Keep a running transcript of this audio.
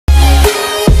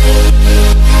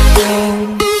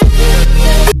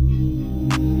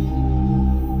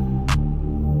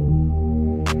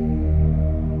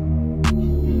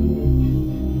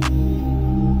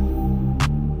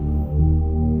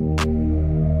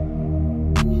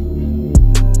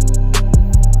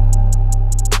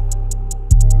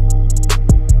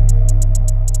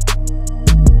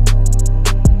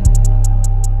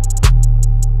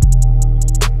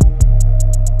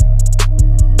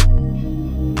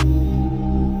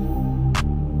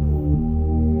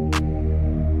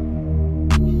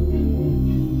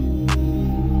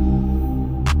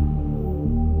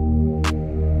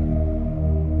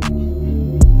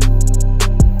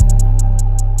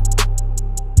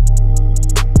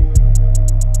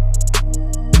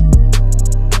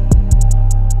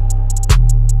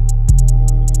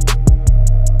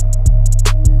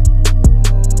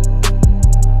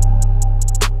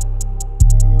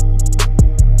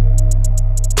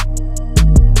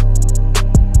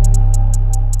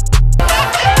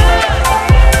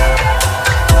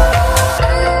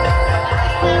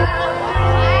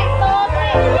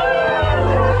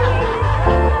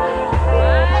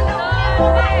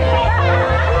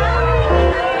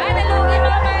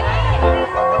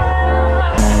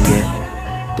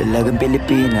Dalagang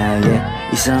Pilipina, yeah.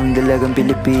 Isang dalagang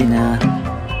Pilipina.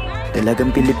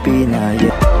 Dalagang Pilipina,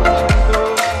 yeah.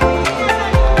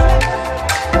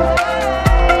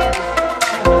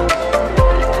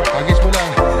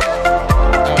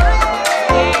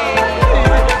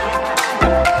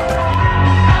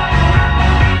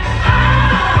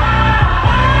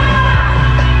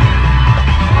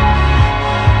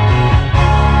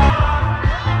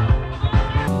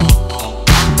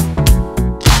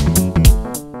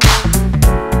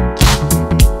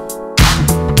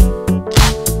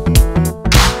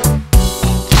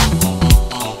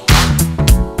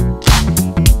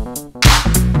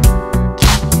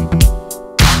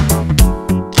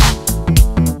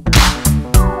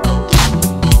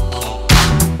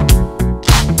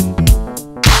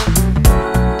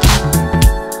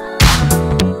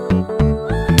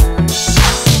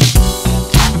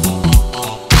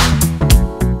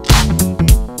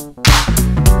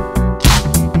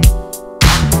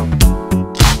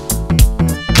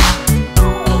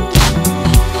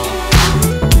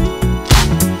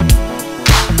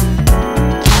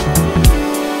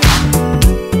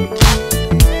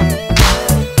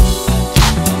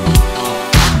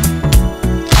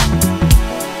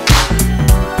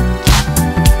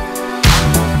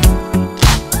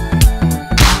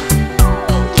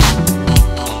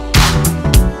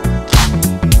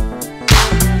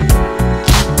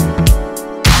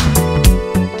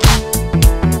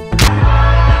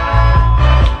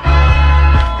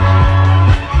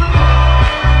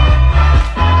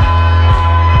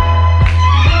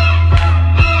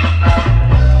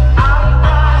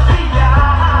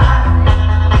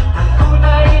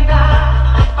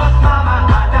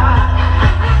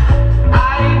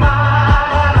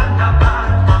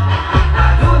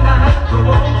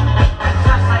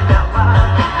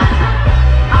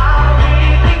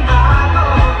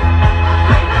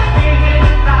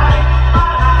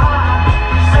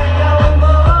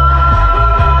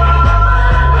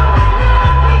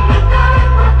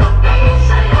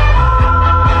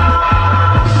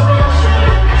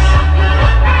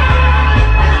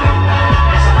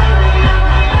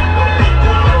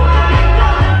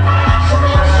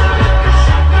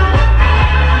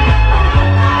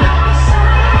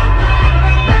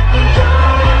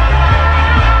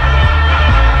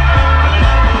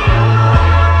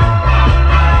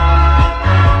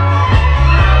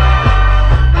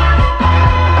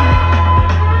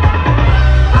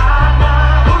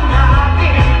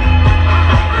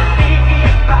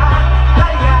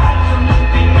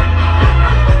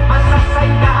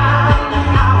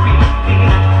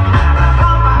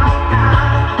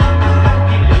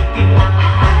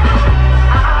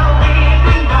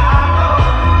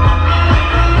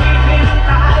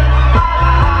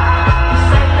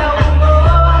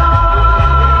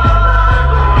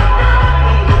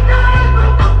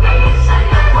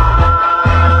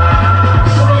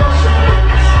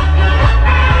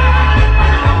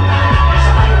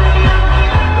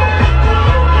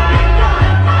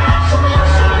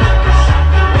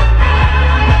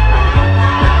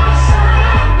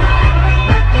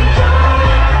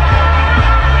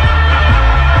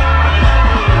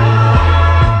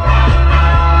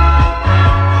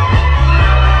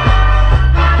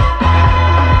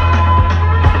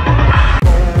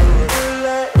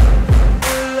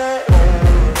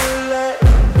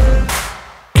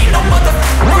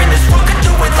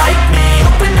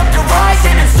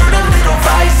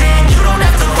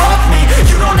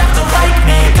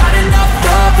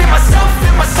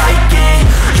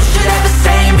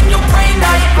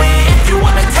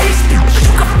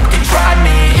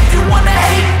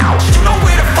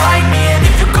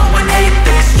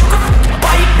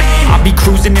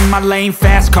 my lane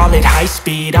fast, call it high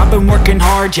speed. I've been working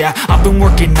hard, yeah, I've been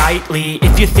working nightly.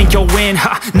 If you think you'll win,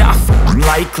 ha, not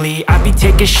likely. I be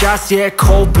taking shots, yeah,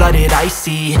 cold-blooded,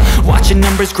 icy. Watching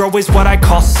numbers grow is what I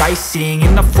call sightseeing.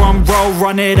 In the front row,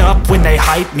 run it up when they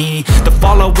hype me. The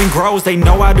following grows, they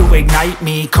know how to ignite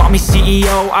me. Call me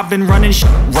CEO, I've been running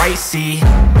right, see.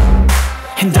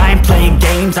 And I ain't playing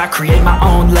games, I create my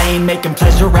own lane, making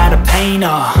pleasure out of pain,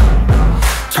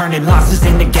 turning losses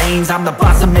into gains. I'm the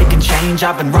boss, I'm making change.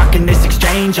 I've been rocking this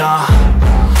exchange,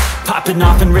 popping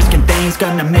off and risking things.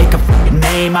 Gonna make a f***ing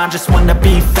name. I just wanna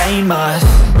be famous,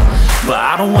 but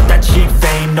I don't want that cheap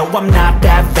fame. No, I'm not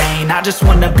that vain. I just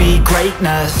wanna be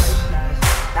greatness.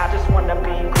 I just wanna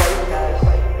be greatness.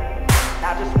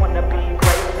 I just wanna be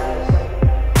greatness.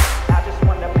 I just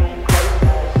wanna be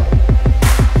greatness.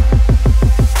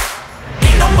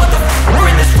 Ain't no motherfucker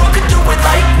in this world could do it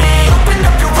like me. Open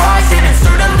up your eyes and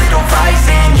insert a little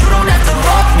rising. You don't have to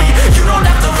love me, you don't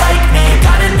have to like me.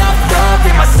 Got enough love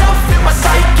in myself, in my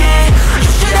psyche.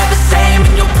 You should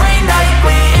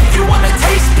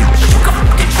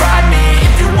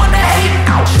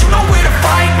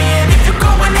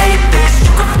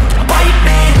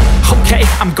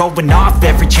I'm going off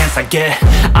every chance I get.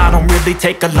 I don't really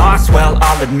take a loss, well,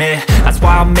 I'll admit. That's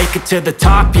why I'll make it to the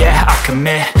top, yeah, I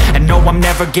commit. And no, I'm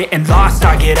never getting lost,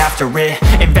 I get after it.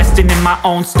 Investing in my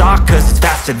own stock, cause it's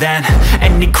faster than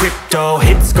any crypto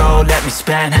hits go, let me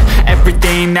spend.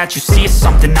 Everything that you see is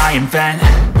something I invent,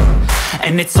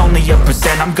 and it's only a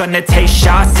percent. I'm gonna take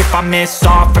shots, if I miss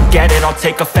all, forget it. I'll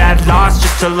take a fat loss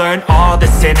just to learn all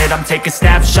that's in it. I'm taking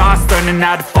snapshots, learning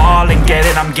how to fall and get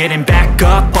it. I'm getting back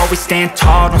up, always stand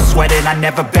tall, don't sweat it. I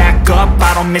never back up,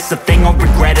 I don't miss a thing or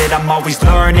regret it. I'm always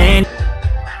learning.